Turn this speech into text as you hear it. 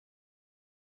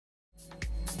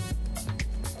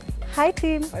Hi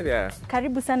team. Hi there.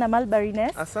 Karibu sana Mulberry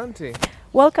Nest. Asante.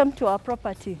 Welcome to our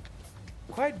property.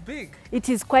 Quite big. It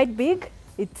is quite big.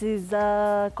 It is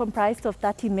comprised of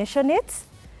 30 mashonettes.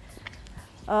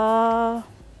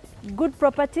 Good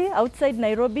property outside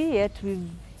Nairobi, yet we've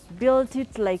built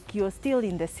it like you're still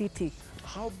in the city.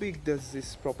 How big does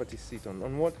this property sit on?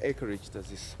 On what acreage does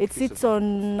this? It sits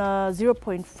on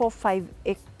 0.45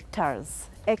 hectares.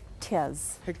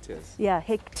 Hectares. Hectares? Yeah,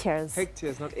 hectares.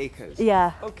 Hectares, not acres?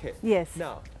 Yeah. Okay. Yes.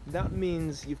 Now, that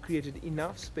means you've created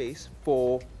enough space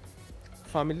for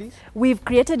families? We've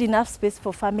created enough space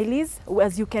for families.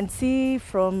 As you can see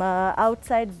from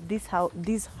outside these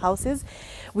houses,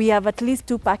 we have at least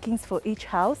 2 parkings for each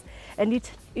house, and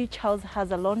each house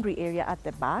has a laundry area at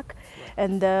the back,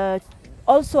 and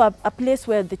also a place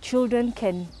where the children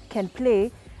can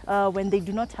play when they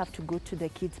do not have to go to the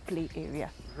kids' play area.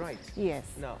 Right. Yes.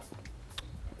 Now,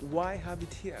 why have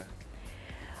it here?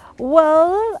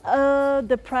 Well,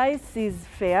 the price is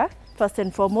fair, first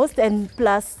and foremost, and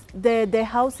plus the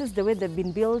houses, the way they've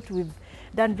been built, we've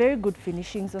done very good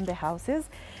finishings on the houses,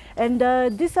 and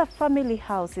these are family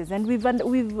houses, and we've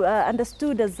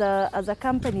understood as a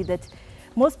company that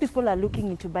most people are looking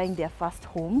into buying their first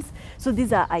homes, so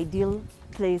these are ideal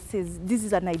places. This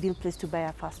is an ideal place to buy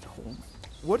a first home.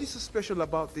 What is so special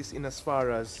about this in as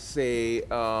far as, say,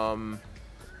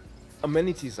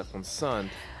 amenities are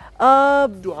concerned?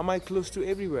 Am I close to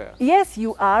everywhere? Yes,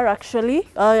 you are actually.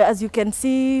 As you can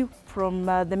see from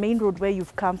the main road where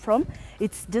you've come from,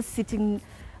 it's just sitting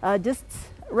just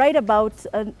right about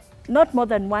not more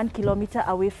than 1 kilometer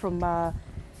away from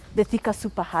the Thika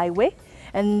Superhighway.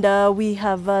 And we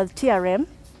have TRM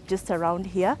just around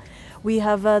here. We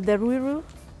have the Ruiru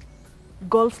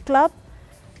Golf Club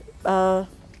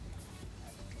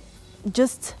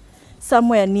just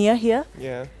somewhere near here.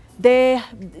 Yeah. The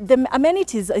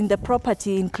amenities in the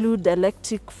property include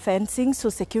electric fencing, so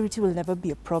security will never be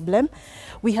a problem.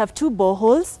 We have 2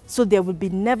 boreholes, so there will be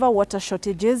never water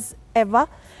shortages ever.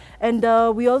 And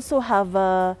we also have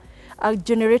a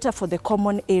generator for the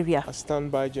common area. A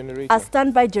standby generator? A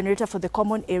standby generator for the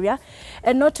common area.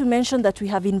 And not to mention that we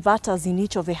have inverters in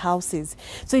each of the houses.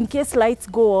 So in case lights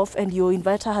go off and your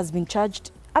inverter has been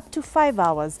charged up to 5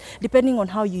 hours, depending on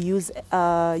how you use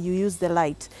the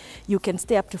light. You can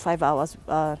stay up to 5 hours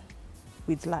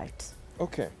with light.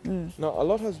 Okay. Now, a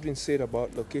lot has been said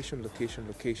about location.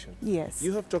 Yes.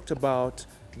 You have talked about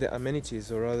the amenities,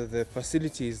 or rather the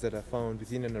facilities that are found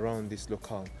within and around this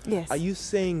locale. Yes. Are you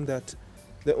saying that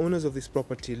the owners of this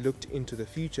property looked into the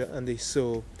future and they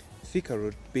saw Thika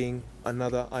Road being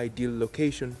another ideal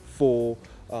location for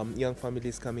young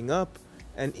families coming up?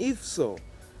 And if so,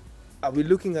 are we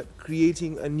looking at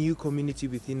creating a new community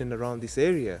within and around this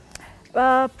area?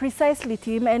 Precisely,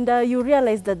 Tim, and you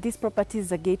realize that this property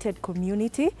is a gated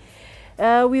community.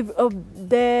 My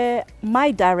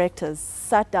directors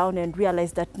sat down and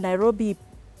realized that Nairobi,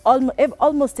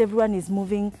 almost everyone is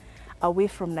moving away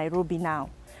from Nairobi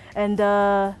now. And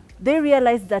they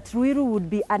realized that Ruiru would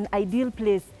be an ideal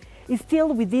place. It's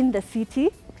still within the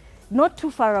city, not too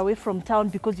far away from town,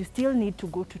 because you still need to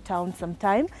go to town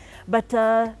sometime, but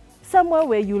somewhere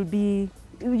where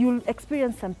you'll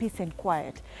experience some peace and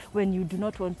quiet when you do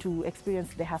not want to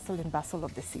experience the hustle and bustle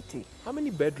of the city. How many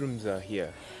bedrooms are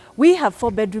here? We have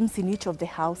 4 bedrooms in each of the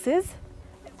houses,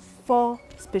 4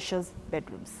 spacious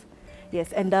bedrooms.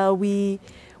 Yes, and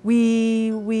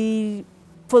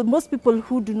for most people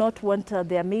who do not want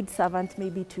their maid servant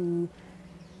maybe to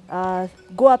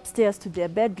go upstairs to their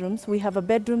bedrooms, we have a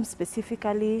bedroom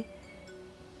specifically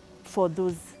for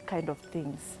those kind of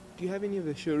things. Do you have any of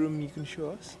the showroom you can show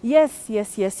us? Yes,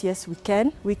 we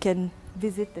can. We can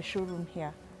visit the showroom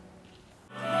here.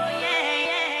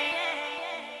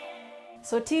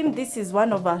 So team, this is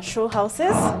one of our show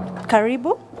houses.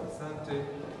 Karibu. Asante.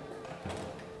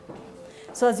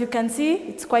 So as you can see,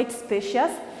 it's quite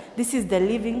spacious. This is the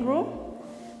living room.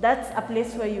 That's a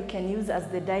place where you can use as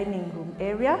the dining room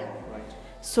area. Right.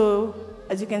 So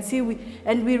as you can see, we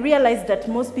realized that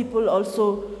most people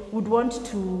also would want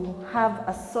to have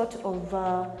a sort of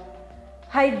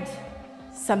hide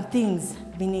some things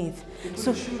beneath.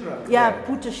 So, shoe rack, yeah,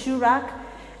 put a shoe rack.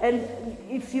 And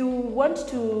if you want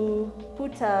to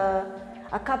put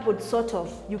a cupboard sort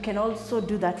of, you can also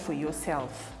do that for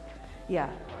yourself. Yeah,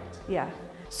 yeah.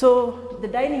 So the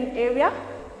dining area,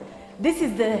 this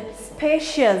is the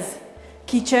spacious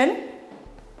kitchen,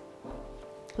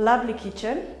 lovely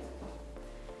kitchen,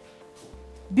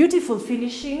 beautiful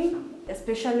finishing,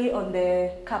 especially on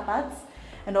the cupboards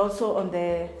and also on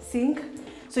the sink.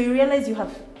 So you realize you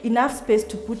have enough space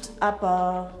to put up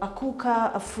a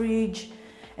cooker, a fridge,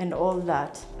 and all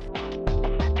that.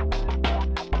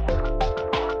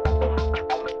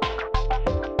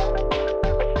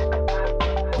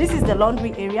 This is the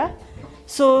laundry area.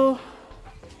 So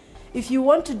if you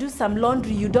want to do some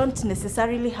laundry, you don't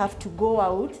necessarily have to go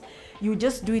out. You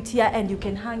just do it here, and you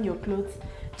can hang your clothes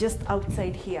just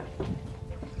outside here.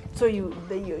 So you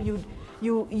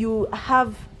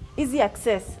have easy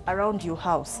access around your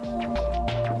house.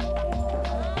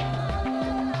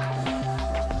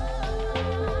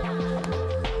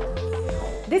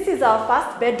 This is our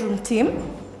first bedroom,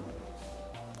 team.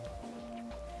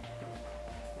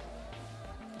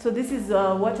 So this is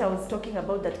what I was talking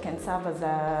about that can serve as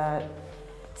a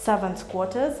servant's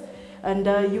quarters. And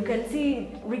you can see,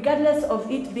 regardless of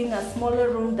it being a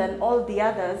smaller room than all the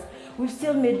others, we've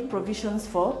still made provisions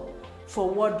for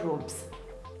wardrobes.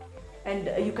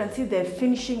 And you can see the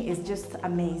finishing is just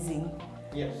amazing.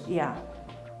 Yes. Yeah.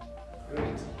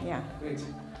 Great. Yeah. Great.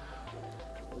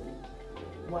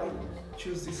 Why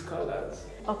choose these colors?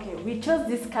 Okay, we chose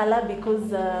this color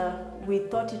because we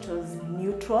thought it was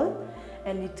neutral,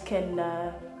 and it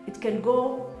can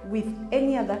go with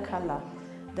any other color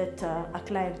that a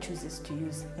client chooses to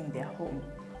use in their home.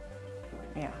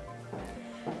 Yeah.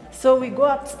 So we go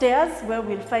upstairs where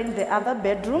we'll find the other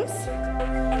bedrooms. I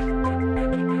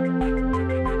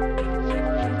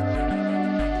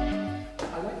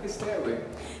like the stairway.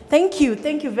 Thank you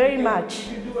very much.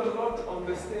 You do a lot on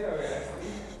the stairway.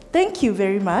 Thank you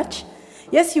very much.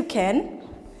 Yes, you can.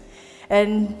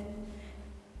 And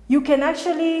you can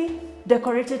actually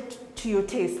decorate it to your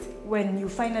taste when you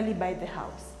finally buy the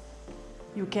house.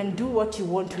 You can do what you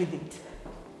want with it.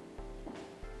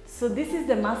 So this is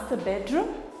the master bedroom.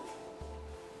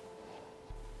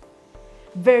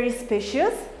 Very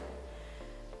spacious.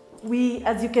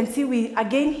 As you can see,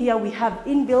 again here we have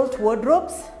inbuilt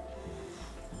wardrobes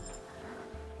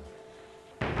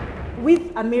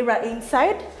with a mirror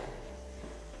inside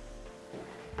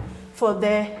for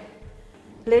the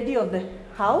lady of the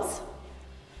house.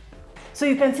 So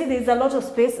you can see there's a lot of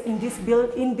space in this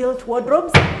inbuilt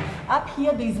wardrobes. Up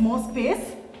here there is more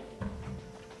space,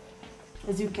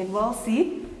 as you can well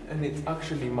see. And it's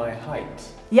actually my height.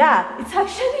 Yeah, it's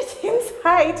actually Tim's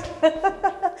height.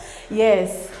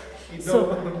 Yes. You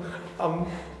know,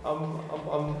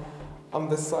 I'm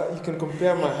the size. You can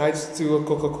compare my height to a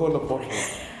Coca-Cola bottle.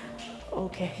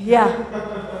 Okay, yeah.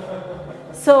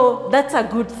 So that's a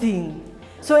good thing.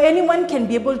 So anyone can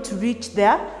be able to reach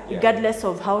there, regardless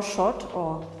of how short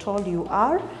or tall you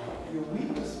are. Your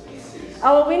window spaces.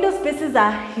 Our window spaces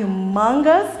are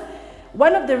humongous.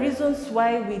 One of the reasons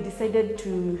why we decided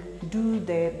to do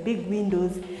the big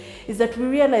windows is that we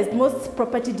realized most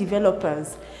property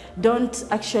developers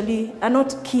are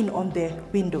not keen on the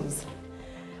windows.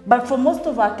 But for most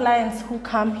of our clients who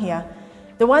come here,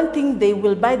 the one thing they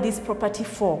will buy this property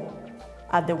for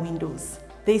are the windows.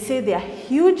 They say they are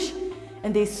huge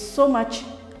and there's so much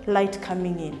light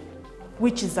coming in,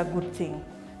 which is a good thing.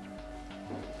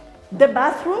 The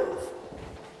bathroom,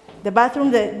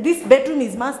 this bedroom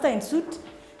is master en suite.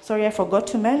 Sorry, I forgot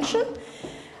to mention.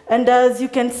 And as you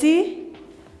can see,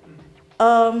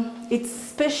 it's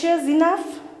spacious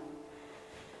enough.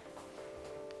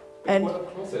 And what a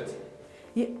closet.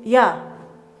 Yeah.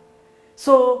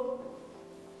 So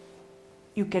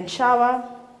you can shower,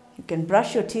 you can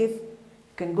brush your teeth,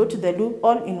 you can go to the loo,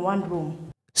 all in one room.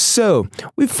 So,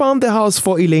 we found the house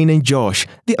for Elaine and Josh,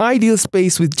 the ideal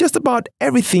space with just about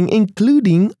everything,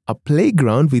 including a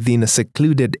playground within a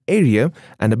secluded area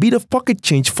and a bit of pocket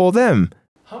change for them.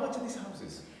 How much are these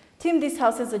houses? Tim, these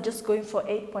houses are just going for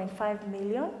 8.5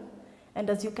 million. And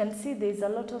as you can see, there's a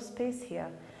lot of space here.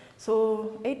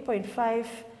 So 8.5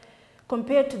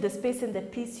 compared to the space in the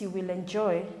piece you will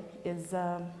enjoy is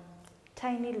a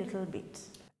tiny little bit.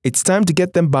 It's time to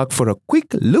get them back for a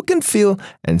quick look and feel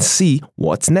and see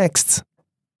what's next.